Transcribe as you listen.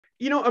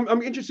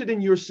I'm interested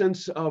in your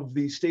sense of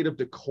the state of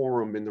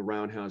decorum in the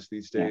Roundhouse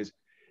these days.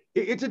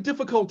 Yeah. It's a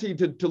difficulty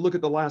to look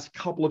at the last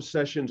couple of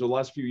sessions or the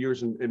last few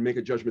years and make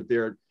a judgment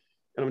there.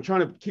 And I'm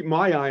trying to keep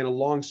my eye on a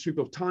long sweep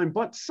of time,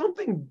 but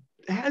something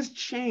has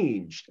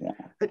changed. Yeah.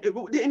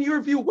 In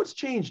your view, what's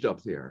changed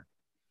up there?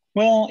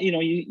 Well,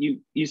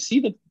 you see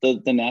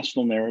the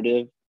national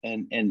narrative,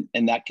 and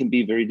that can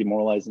be very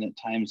demoralizing at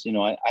times.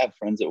 I have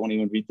friends that won't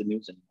even read the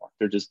news anymore.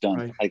 They're just done.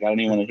 Right. Like I don't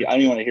even want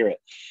to hear it.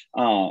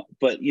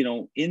 But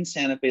in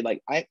Santa Fe,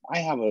 like I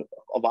have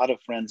a lot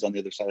of friends on the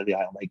other side of the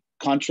aisle. Like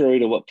contrary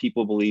to what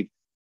people believe,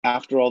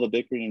 after all the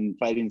bickering and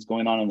fighting's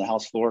going on the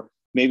House floor,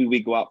 maybe we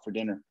go out for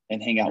dinner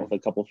and hang out with a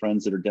couple of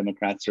friends that are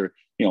Democrats, or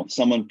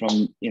someone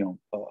from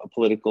a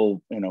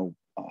political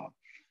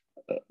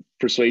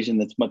persuasion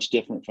that's much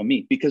different from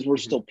me, because we're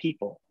still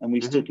people and we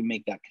still can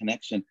make that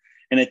connection.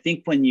 And I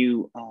think when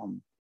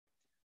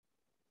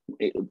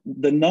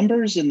the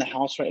numbers in the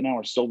House right now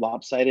are so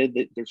lopsided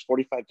that there's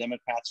 45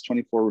 Democrats,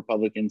 24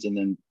 Republicans, and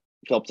then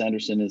Phelps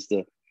Anderson is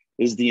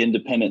the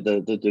independent,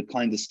 the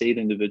declined to state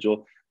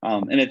individual.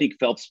 And I think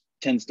Phelps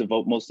tends to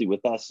vote mostly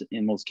with us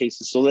in most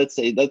cases. So let's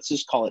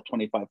just call it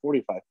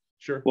 25-45.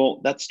 Sure. Well,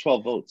 that's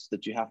 12 votes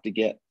that you have to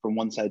get from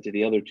one side to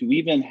the other to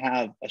even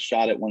have a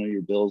shot at one of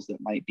your bills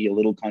that might be a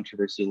little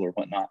controversial or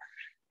whatnot.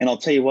 And I'll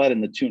tell you what, in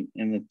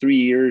the 3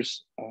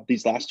 years,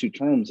 these last two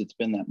terms, it's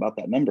been about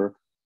that number.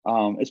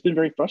 It's been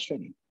very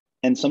frustrating.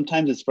 And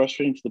sometimes it's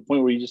frustrating to the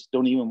point where you just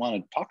don't even want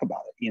to talk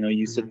about it.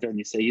 You sit there and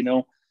you say,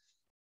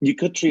 you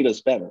could treat us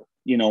better.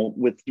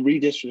 With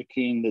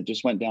redistricting that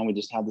just went down, we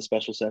just had the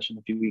special session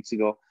a few weeks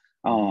ago.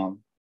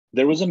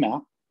 There was a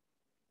map.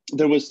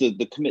 There was the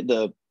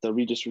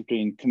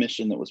redistricting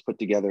commission that was put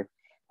together,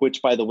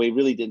 which, by the way,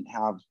 really didn't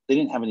have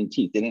any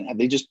teeth.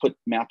 They just put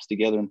maps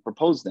together and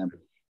proposed them.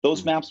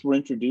 Those maps were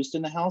introduced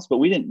in the House, but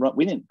we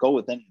didn't go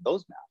with any of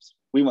those maps.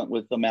 We went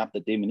with the map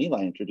that Damon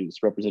Eli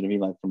introduced, Representative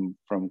Eli from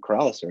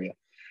Corrales area.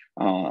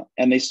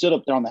 And they stood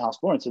up there on the House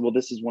floor and said, well,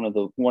 this is one of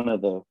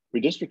the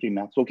redistricting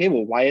maps. Okay,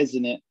 well, why is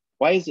it,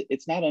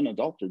 it's not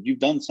unadulterated. You've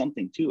done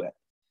something to it.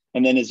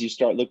 And then as you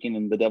start looking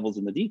in the devil's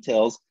in the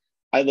details,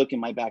 I look in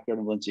my backyard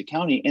in Valencia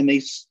County, and they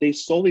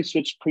slowly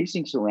switched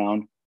precincts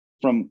around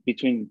from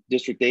between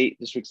District 8,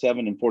 District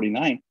 7, and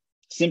 49,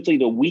 simply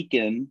to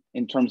weaken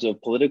in terms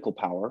of political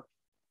power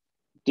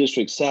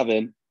District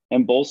 7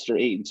 and bolster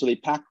 8. And so they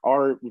pack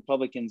our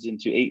Republicans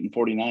into 8 and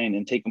 49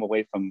 and take them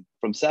away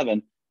from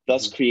 7,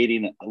 thus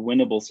creating a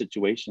winnable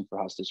situation for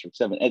House District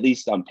 7, at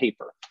least on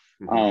paper.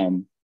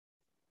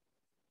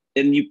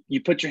 And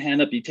you put your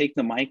hand up, you take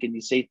the mic, and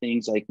you say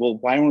things like, well,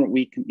 why weren't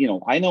we,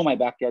 I know my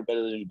backyard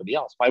better than anybody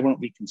else. Why weren't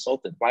we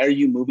consulted? Why are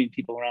you moving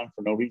people around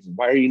for no reason?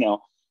 Why are you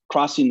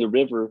crossing the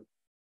river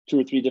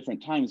 2 or 3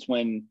 different times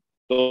when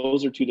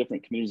those are 2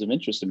 different communities of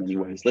interest in many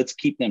ways? Let's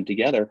keep them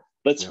together.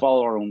 Let's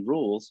follow our own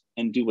rules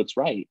and do what's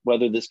right.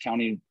 Whether this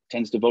county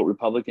tends to vote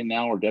Republican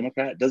now or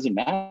Democrat, it doesn't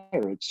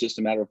matter. It's just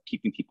a matter of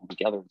keeping people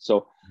together.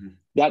 So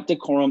that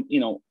decorum,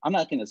 I'm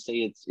not going to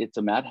say it's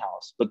a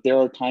madhouse, but there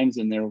are times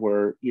in there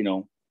where,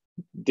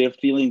 their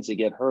feelings that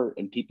get hurt,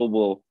 and people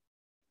will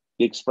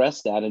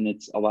express that. And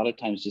it's a lot of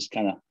times just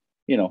kind of,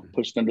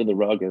 pushed under the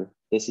rug, or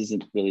this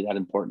isn't really that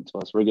important to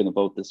us. We're going to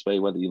vote this way,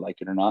 whether you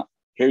like it or not.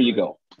 Here you go.